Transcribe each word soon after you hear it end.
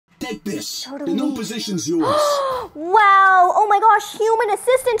Take this. Totally. The new position's yours. Wow. Oh my gosh, human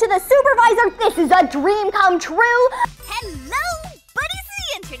assistant to the supervisor. This is a dream come true. Hello, buddies of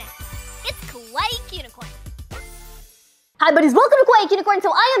the internet. It's Kawaii KUNICORN. Hi buddies, welcome to Kawaii KUNICORN.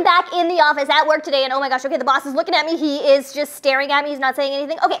 So I am back in the office at work today, and oh my gosh, okay, the boss is looking at me. He is just staring at me. He's not saying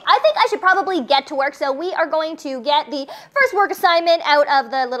anything. Okay, I think I should probably get to work. So we are going to get the first work assignment out of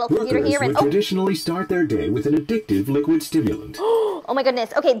the little computer here. Workers would traditionally start their day with an addictive liquid stimulant. Oh my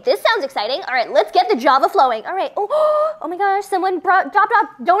goodness. Okay, this sounds exciting. All right, let's get the Java flowing. All right. Oh my gosh, someone dropped off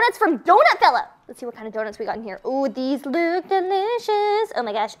donuts from Donut Fella. Let's see what kind of donuts we got in here. Oh, these look delicious. Oh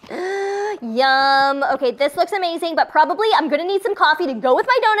my gosh. Yum. Okay, this looks amazing, but probably I'm gonna need some coffee to go with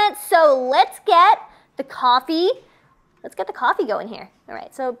my donuts. So let's get the coffee. Let's get the coffee going here. All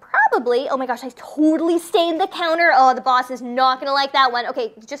right, so probably, oh my gosh, I totally stained the counter. Oh, the boss is not gonna like that one.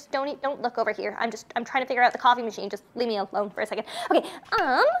 Okay, just don't look over here. I'm trying to figure out the coffee machine. Just leave me alone for a second. Okay,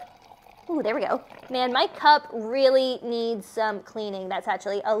 ooh, there we go. Man, my cup really needs some cleaning. That's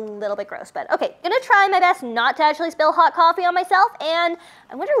actually a little bit gross, but okay. Gonna try my best not to actually spill hot coffee on myself, and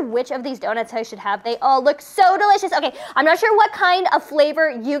I wonder which of these donuts I should have. They all look so delicious. Okay, I'm not sure what kind of flavor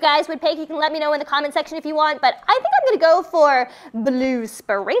you guys would pick. You can let me know in the comment section if you want, but I think I'm gonna go for blue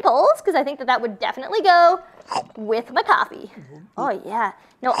sprinkles, because I think that would definitely go with my coffee. Oh yeah.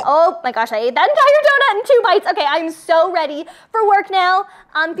 No, oh my gosh, I ate that entire donut in 2 bites. Okay, I'm so ready for work now.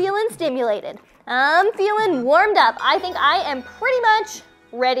 I'm feeling stimulated. I'm feeling warmed up. I think I am pretty much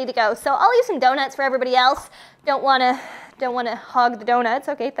ready to go. So I'll leave some donuts for everybody else. Don't wanna hog the donuts.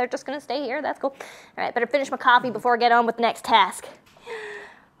 Okay, they're just gonna stay here. That's cool. All right, better finish my coffee before I get on with the next task.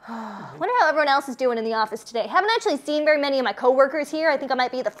 Wonder how everyone else is doing in the office today. Haven't actually seen very many of my coworkers here. I think I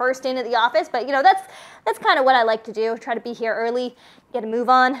might be the first in at the office, but you know, that's kind of what I like to do. Try to be here early, get a move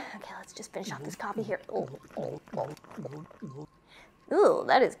on. Okay, let's just finish off this coffee here. Ooh,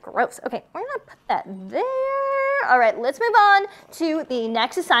 that is gross. Okay, we're gonna put that there. All right, let's move on to the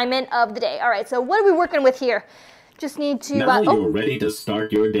next assignment of the day. All right, so what are we working with here? Just need to... Now you're ready to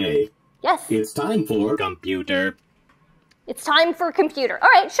start your day. Yes. It's time for computer. It's time for computer. All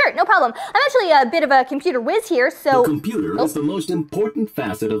right, sure, no problem. I'm actually a bit of a computer whiz here, so... The computer is the most important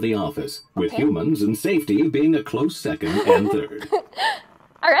facet of the office, with humans and safety being a close second and third.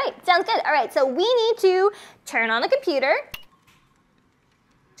 All right, sounds good. All right, so we need to turn on the computer.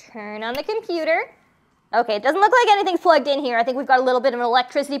 Turn on the computer. Okay, it doesn't look like anything's plugged in here. I think we've got a little bit of an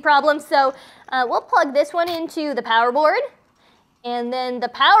electricity problem, so we'll plug this one into the power board, and then the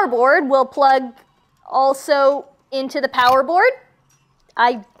power board will plug also into the power board.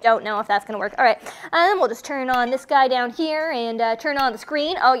 I don't know if that's gonna work. All right, and we'll just turn on this guy down here and turn on the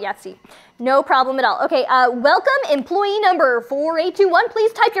screen. Oh yeah, see, no problem at all. Okay, welcome employee number 4821.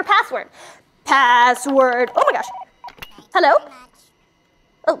 Please type your password. Password. Oh my gosh. Hello?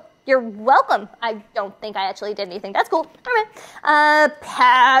 Oh, you're welcome. I don't think I actually did anything. That's cool. All right.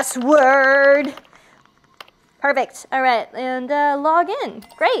 Password. Perfect. All right, and log in.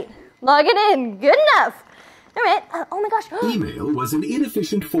 Great. Logging in. Good enough. All right. Oh my gosh. Email was an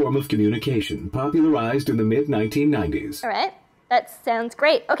inefficient form of communication popularized in the mid-1990s. All right. That sounds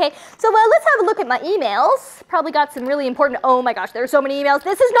great. Okay, so let's have a look at my emails. Probably got some really important... Oh my gosh, there are so many emails.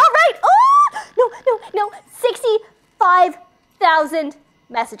 This is not right. Oh, no. 65,000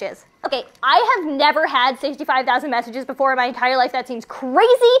 messages. Okay, I have never had 65,000 messages before in my entire life. That seems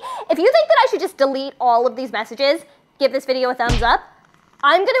crazy. If you think that I should just delete all of these messages, give this video a thumbs up.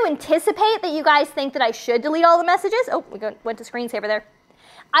 I'm going to anticipate that you guys think that I should delete all the messages. Oh, we went to screensaver there.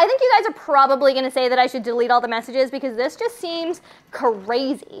 I think you guys are probably going to say that I should delete all the messages because this just seems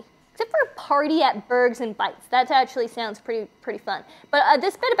crazy. Except for a party at Bergs and Bites. That actually sounds pretty fun. But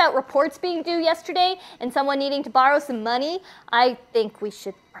this bit about reports being due yesterday and someone needing to borrow some money, I think we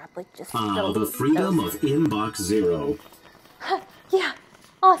should probably just delete the freedom those. of inbox zero. Yeah,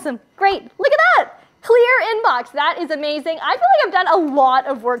 awesome, great. Look at that. Clear inbox. That is amazing. I feel like I've done a lot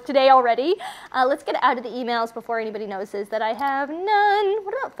of work today already. Let's get out of the emails before anybody notices that I have none.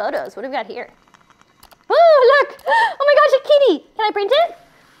 What about photos? What do we got here? Oh, look. Oh my gosh, a kitty. Can I print it?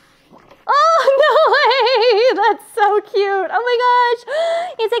 Oh, no way. That's so cute. Oh my gosh.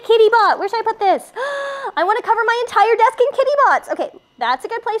 It's a kitty bot. Where should I put this? I want to cover my entire desk in kitty bots. Okay, that's a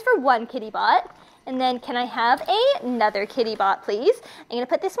good place for one kitty bot. And then can I have another kitty bot, please? I'm gonna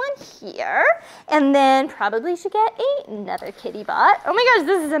put this one here. And then probably should get another kitty bot. Oh my gosh,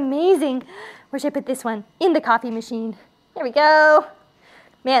 this is amazing. Where should I put this one? In the coffee machine. There we go.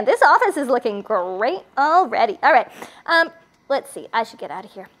 Man, this office is looking great already. All right, let's see, I should get out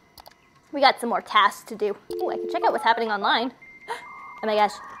of here. We got some more tasks to do. Ooh, I can check out what's happening online. Oh my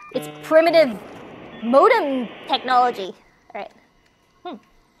gosh, it's primitive modem technology. All right.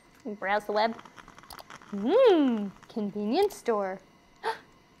 Browse the web. Convenience store.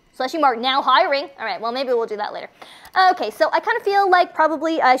 Slushy Mart now hiring. All right, well, maybe we'll do that later. Okay, so I kind of feel like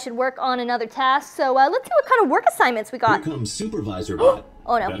probably I should work on another task. So let's see what kind of work assignments we got. Here comes Supervisor Bot.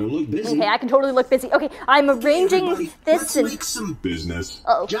 Oh, no. Better look busy. Okay, I can totally look busy. Okay, I'm arranging this let's make some business.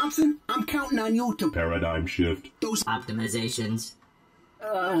 Uh-oh. Johnson, I'm counting on you to paradigm shift those optimizations.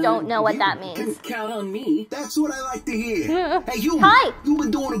 Don't know what that means. Can count on me. That's what I like to hear. Hey, you. Hi. You've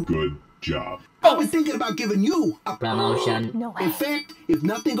been doing a good job. Thanks. I've been thinking about giving you a Promotion. No way. In fact, if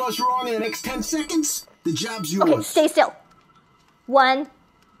nothing goes wrong in the next 10 seconds, the job's yours. Okay, stay still. 1,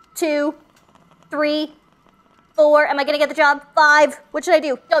 2, 3, 4. Am I gonna get the job? 5. What should I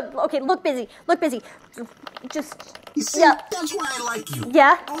do? Okay, look busy. Look busy. Just. You see, yeah. that's why I like you.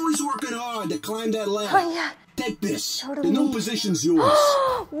 Yeah. Always working hard to climb that ladder. Oh, yeah. Take this. Totally. The new position's yours.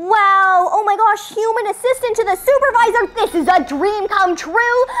 Wow! Oh my gosh, human assistant to the supervisor! This is a dream come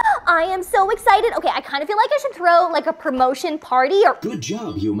true! I am so excited. Okay, I kind of feel like I should throw like a promotion party or... Good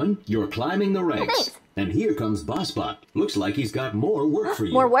job, human. You're climbing the ranks. thanks. And here comes BossBot. Looks like he's got more work for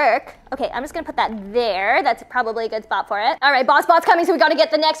you. More work? Okay, I'm just gonna put that there. That's probably a good spot for it. All right, BossBot's coming, so we gotta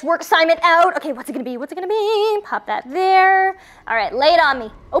get the next work assignment out. Okay, what's it gonna be? What's it gonna be? Pop that there. All right, lay it on me.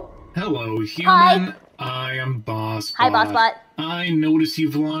 Oh. Hello, human. Hi. I am BossBot. Hi, BossBot. I notice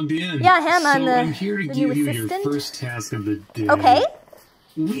you've logged in. Yeah, I am. I'm I'm here to the give new you assistant. your first task of the day. Okay.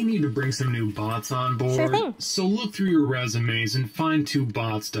 We need to bring some new bots on board. Sure thing. So look through your resumes and find 2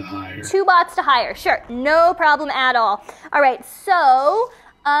 bots to hire. 2 bots to hire. Sure, no problem at all. All right, so,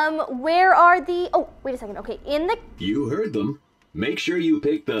 where are the... Oh, wait a second. Okay, in the... You heard them. Make sure you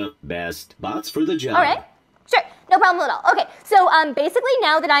pick the best bots for the job. All right. Sure, no problem at all. Okay, so basically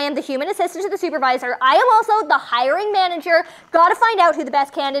now that I am the human assistant to the supervisor, I am also the hiring manager. Got to find out who the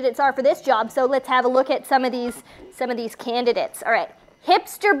best candidates are for this job. So let's have a look at some of these candidates. All right,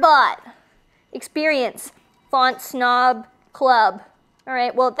 hipster bot, experience, font snob club. All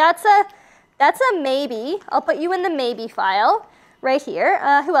right, well that's a maybe. I'll put you in the maybe file right here.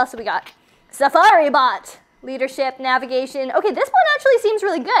 Who else have we got? Safari bot, leadership, navigation. Okay, this one actually seems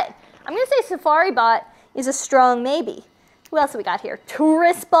really good. I'm gonna say Safari bot is a strong maybe. Who else have we got here?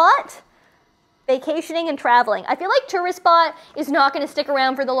 Tourist bot, vacationing and traveling. I feel like tourist bot is not going to stick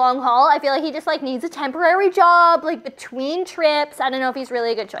around for the long haul. I feel like he just like needs a temporary job, like between trips. I don't know if he's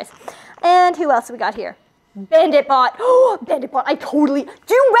really a good choice. And who else have we got here? Bandit bot. Oh, bandit bot. Do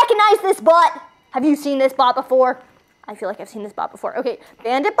you recognize this bot? Have you seen this bot before? I feel like I've seen this bot before. Okay,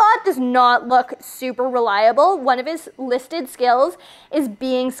 bandit bot does not look super reliable. One of his listed skills is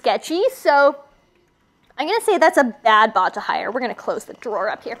being sketchy, so I'm gonna say that's a bad bot to hire. We're gonna close the drawer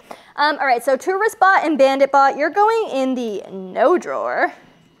up here. All right, so tourist bot and bandit bot, you're going in the no drawer.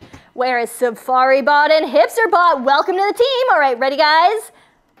 Whereas Safari bot and hipster bot, welcome to the team. All right, ready guys?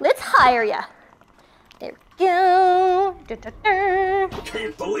 Let's hire ya. There we go.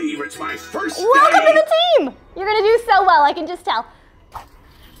 Can't believe it's my first Welcome day. to the team. You're gonna do so well, I can just tell.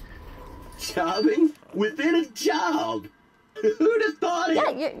 Jobbing within a job. Who'd have thought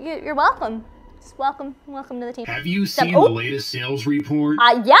it? Yeah, you're welcome. Just welcome to the team. Have you seen the latest sales report?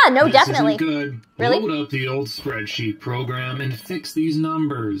 Yeah, no, this definitely. Isn't good. Really? Load up the old spreadsheet program and fix these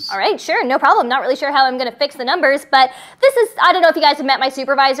numbers. All right, sure, no problem. Not really sure how I'm going to fix the numbers, but this is, I don't know if you guys have met my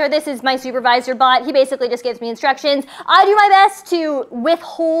supervisor. This is my supervisor bot. He basically just gives me instructions. I do my best to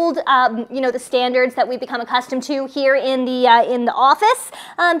withhold, the standards that we've become accustomed to here in the office.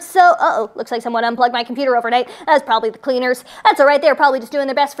 Looks like someone unplugged my computer overnight. That's probably the cleaners. That's all right. They're probably just doing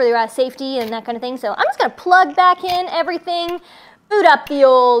their best for their safety and that kind of thing. So I'm just going to plug back in everything, boot up the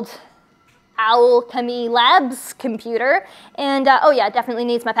old Alchemy Labs computer, and it definitely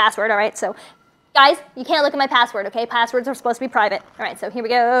needs my password. All right, so guys, you can't look at my password, okay? Passwords are supposed to be private. All right, so here we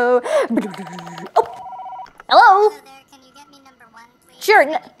go. Oh, hello. Hello there, can you get me number 1, please? Sure.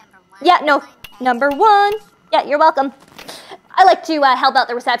 Number 1. Yeah, you're welcome. I like to help out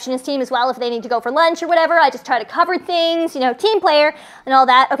the receptionist team as well if they need to go for lunch or whatever. I just try to cover things, team player and all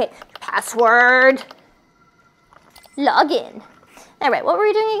that. Okay, password. Login. All right, what were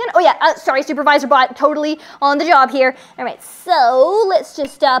we doing again? Oh yeah, sorry, supervisor bot, totally on the job here. All right, so let's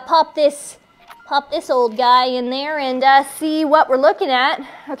just pop this old guy in there and see what we're looking at.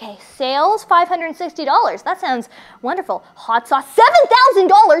 Okay, sales $560. That sounds wonderful. Hot sauce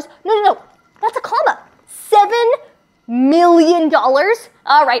 $7,000. No, that's a comma. $7 million.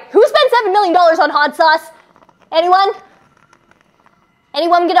 All right, who spent $7 million on hot sauce? Anyone?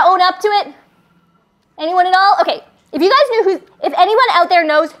 Anyone gonna own up to it? Anyone at all? Okay. If you guys knew if anyone out there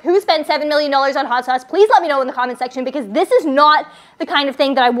knows who spent $7 million on hot sauce, please let me know in the comment section because this is not the kind of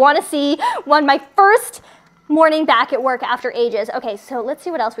thing that I want to see. My first morning back at work after ages. Okay, so let's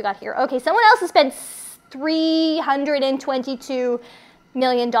see what else we got here. Okay, someone else has spent $322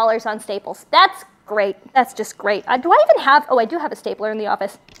 million on staples. That's great. That's just great. Do I even have, oh, I do have a stapler in the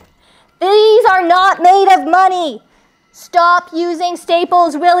office. These are not made of money. Stop using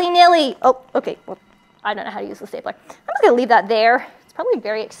staples willy-nilly. Oh, okay. Well, I don't know how to use the stapler. I'm just going to leave that there. It's probably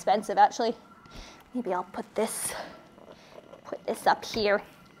very expensive, actually. Maybe I'll put this up here.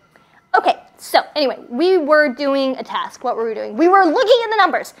 Okay, so anyway, we were doing a task. What were we doing? We were looking at the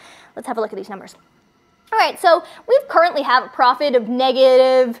numbers. Let's have a look at these numbers. All right, so we currently have a profit of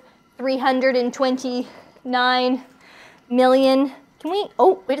negative 329 million. Can we,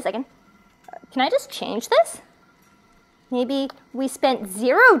 oh, wait a second. Can I just change this? Maybe we spent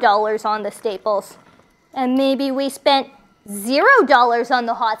 $0 on the staples. And maybe we spent $0 on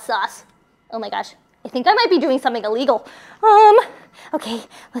the hot sauce. Oh my gosh, I think I might be doing something illegal. Okay,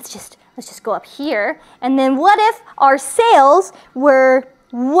 let's just go up here. And then what if our sales were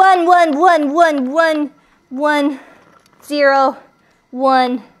 1.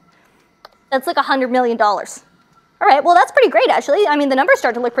 That's like $100 million. All right, well that's pretty great actually. I mean, the numbers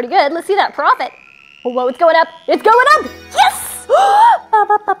start to look pretty good. Let's see that profit. Oh, whoa, it's going up. It's going up. Yes!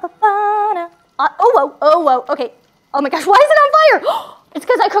 Oh, whoa. Okay. Oh my gosh, why is it on fire? It's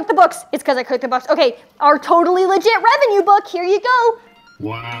because I cooked the books. Okay, our totally legit revenue book. Here you go.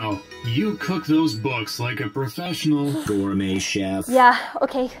 Wow, you cook those books like a professional Gourmet chef. Yeah,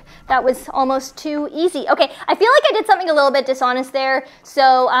 okay, that was almost too easy. Okay, I feel like I did something a little bit dishonest there.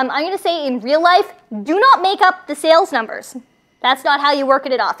 So I'm going to say in real life, do not make up the sales numbers. That's not how you work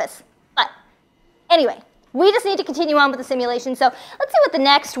at an office. But anyway, we just need to continue on with the simulation. So let's see what the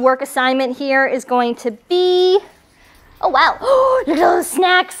next work assignment here is going to be. Oh, wow. Look at all those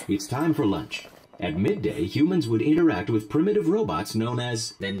snacks. It's time for lunch. At midday, humans would interact with primitive robots known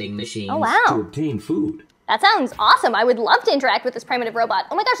as vending machines to obtain food. That sounds awesome. I would love to interact with this primitive robot.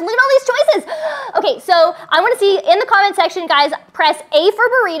 Oh my gosh, look at all these choices. Okay, so I want to see in the comment section, guys, press A for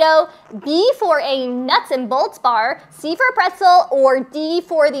burrito, B for a nuts and bolts bar, C for a pretzel, or D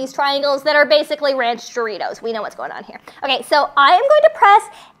for these triangles that are basically ranch Doritos. We know what's going on here. Okay, so I am going to press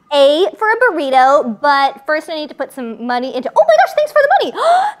A for a burrito, but first I need to put some money into, oh my gosh, thanks for the money.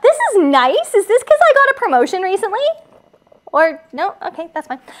 This is nice. Is this because I got a promotion recently? Or, no? Okay, that's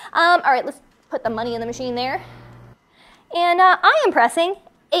fine. All right, let's put the money in the machine there. And I am pressing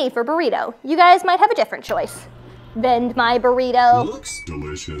A for burrito. You guys might have a different choice. Vend my burrito. Looks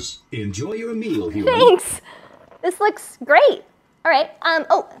delicious. Enjoy your meal, human. Thanks. This looks great. All right,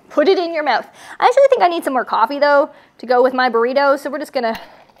 oh, put it in your mouth. I actually think I need some more coffee though to go with my burrito, so we're just gonna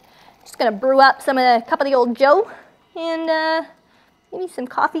brew up some of the cup of the old Joe and maybe some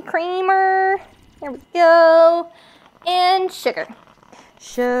coffee creamer. There we go. And sugar.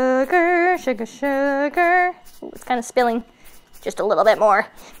 Sugar. Ooh, it's kind of spilling. Just a little bit more.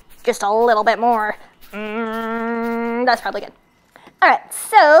 That's probably good. All right,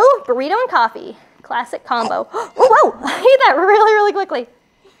 so burrito and coffee. Classic combo. Oh, whoa, I ate that really, really quickly.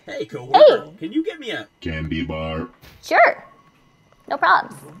 Hey, coworker, can you get me a Candy bar. Sure. No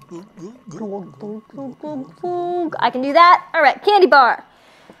problems. I can do that. All right, candy bar.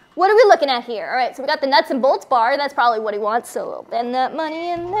 What are we looking at here? All right, so we got the nuts and bolts bar. That's probably what he wants, so we'll bend that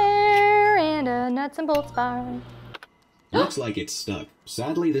money in there and a nuts and bolts bar. Looks like it's stuck.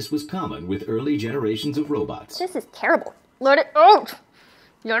 Sadly, this was common with early generations of robots. This is terrible. Let it out.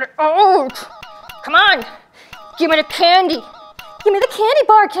 Come on. Give me the candy. Give me the candy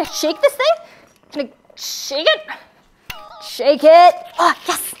bar. Can I shake this thing? Can I shake it? Shake it. Oh,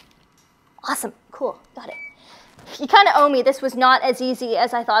 yes. Awesome. Cool. Got it. You kind of owe me. This was not as easy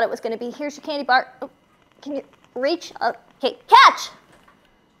as I thought it was going to be. Here's your candy bar. Oh, can you reach? Okay, catch.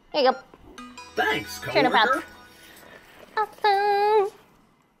 There you go. thanks, Turn it coworker? back. Awesome.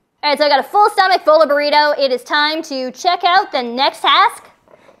 All right, so I got a full stomach full of burrito. It is time to check out the next task.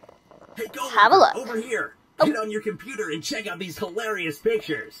 Hey, coworker, Have a look. over here. Get on your computer and check out these hilarious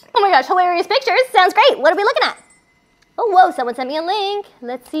pictures. Oh my gosh, hilarious pictures. Sounds great. What are we looking at? Oh, whoa, someone sent me a link.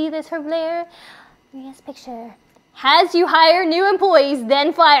 Let's see this hilarious picture. Has you hire new employees,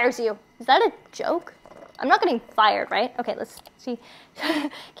 then fires you. Is that a joke? I'm not getting fired, right? Okay, let's see.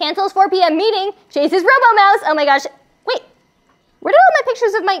 Cancels 4 p.m. meeting. Chases Robo-Mouse. Oh my gosh. Wait, where did all my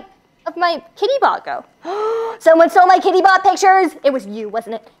pictures of my kitty bot go? Someone stole my kitty bot pictures. It was you,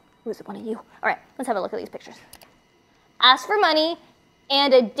 wasn't it? It was one of you. All right, let's have a look at these pictures. Ask for money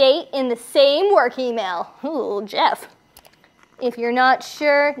and a date in the same work email. Ooh, Jeff. If you're not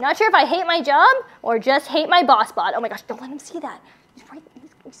sure if I hate my job or just hate my boss bot. Oh my gosh, don't let him see that.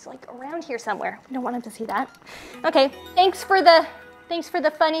 He's like around here somewhere. We don't want him to see that. Okay, thanks for the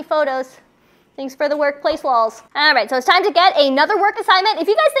funny photos. Thanks for the workplace lols. All right, so it's time to get another work assignment. If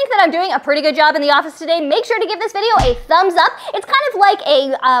you guys think that I'm doing a pretty good job in the office today, make sure to give this video a thumbs up. It's kind of like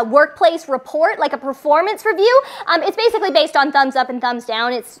a workplace report, like a performance review. It's basically based on thumbs up and thumbs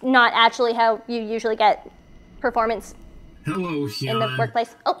down. It's not actually how you usually get performance Hello, in the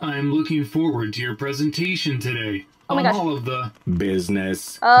workplace. Oh. I'm looking forward to your presentation today. Oh my gosh. All of the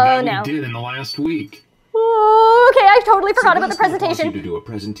Business. Oh, that no. we did in the last week. Oh, okay, I totally forgot about the Celeste will want presentation. you to do a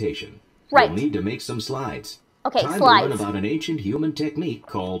presentation. Right. You'll need to make some slides. Okay, Time slides. to learn about an ancient human technique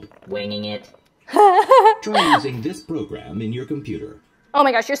called Winging it. try using this program in your computer. Oh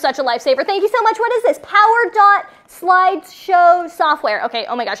my gosh, you're such a lifesaver. Thank you so much. What is this? Slideshow software. Okay,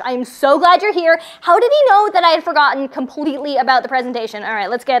 oh my gosh, I am so glad you're here. How did he know that I had forgotten completely about the presentation? All right,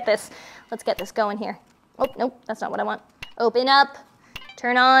 let's get this going here. Oh, nope, that's not what I want. Open up,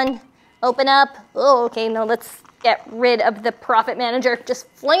 turn on, open up. Oh, okay, no, let's get rid of the profit manager. Just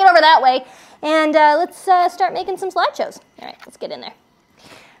fling it over that way. And let's start making some slideshows. All right, let's get in there.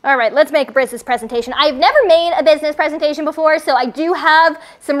 All right, let's make a business presentation. I've never made a business presentation before, so I do have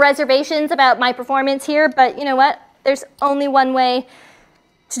some reservations about my performance here, but you know what? There's only one way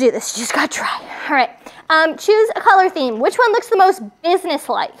to do this. You just gotta try. All right, choose a color theme. Which one looks the most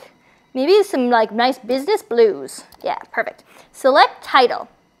business-like? Maybe some like nice business blues. Yeah, perfect. Select title.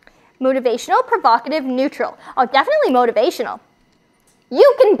 Motivational, provocative, neutral. Oh, definitely motivational.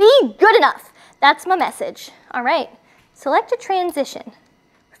 You can be good enough. That's my message. All right, select a transition.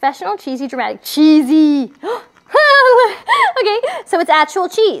 Professional, cheesy, dramatic. Cheesy. Okay, so it's actual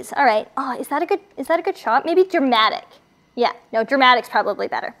cheese. All right. Oh, is that a good shot? Maybe dramatic. Yeah, no, dramatic's probably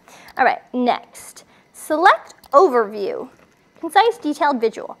better. All right, next. Select overview. Concise, detailed,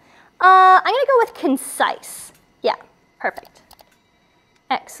 visual. I'm gonna go with concise. Yeah, perfect.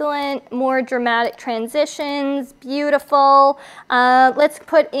 Excellent, more dramatic transitions, beautiful. Let's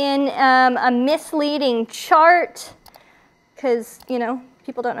put in a misleading chart, because, you know,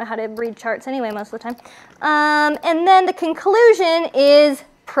 people don't know how to read charts anyway most of the time. And then the conclusion is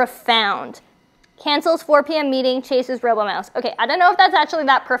profound. Cancels 4 p.m. meeting, chases RoboMouse. Okay, I don't know if that's actually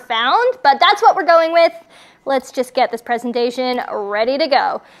that profound, but that's what we're going with. Let's just get this presentation ready to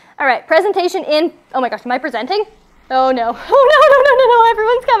go. All right, presentation in, oh my gosh, am I presenting? Oh no, oh no,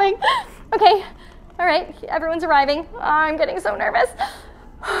 everyone's coming. Okay, all right, everyone's arriving. Oh, I'm getting so nervous.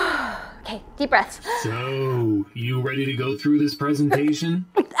 Okay, deep breaths. So, you ready to go through this presentation?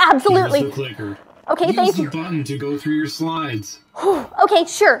 Absolutely. Here's the clicker. Okay, thank you. Use the button to go through your slides. Okay,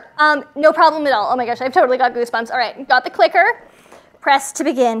 sure. No problem at all. Oh my gosh, I've totally got goosebumps. All right, got the clicker. Press to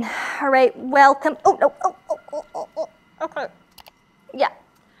begin. All right, welcome. Oh, no. Oh. Okay. Yeah.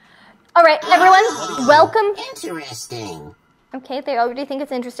 All right, everyone, welcome. Interesting. Okay, they already think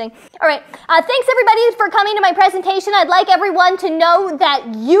it's interesting. All right, thanks everybody for coming to my presentation. I'd like everyone to know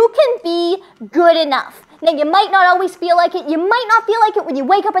that you can be good enough. Now, you might not always feel like it. You might not feel like it when you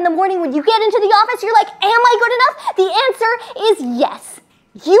wake up in the morning, when you get into the office, you're like, am I good enough? The answer is yes.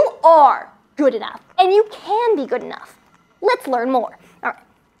 You are good enough, and you can be good enough. Let's learn more. All right.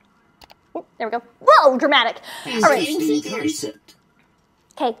 Oh, there we go. Whoa, dramatic. All right.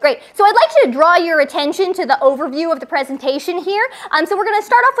 Okay, great. So I'd like you to draw your attention to the overview of the presentation here. So we're going to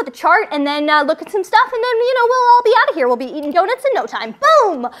start off with a chart and then look at some stuff, and then, you know, we'll all be out of here. We'll be eating donuts in no time.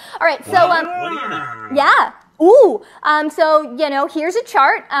 Boom! All right, so, yeah. Ooh, so, you know, here's a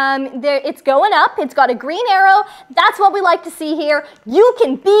chart. It's going up. It's got a green arrow. That's what we like to see here. You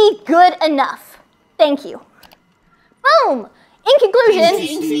can be good enough. Thank you. Boom! In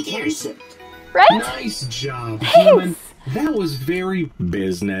conclusion, right? Nice job, Thanks. human. That was very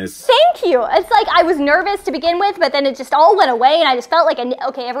Business. Thank you. It's like I was nervous to begin with, but then it just all went away, and I just felt like,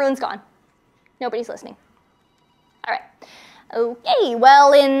 okay, everyone's gone. Nobody's listening. All right. Okay,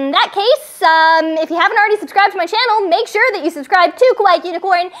 well, in that case, if you haven't already subscribed to my channel, make sure that you subscribe to Kawaii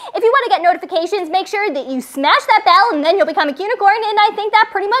Unicorn. If you want to get notifications, make sure that you smash that bell, and then you'll become a unicorn, and I think that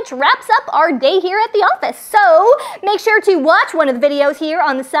pretty much wraps up our day here at the office. So, make sure to watch one of the videos here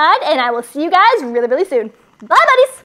on the side, and I will see you guys really, really soon. Bye, buddies!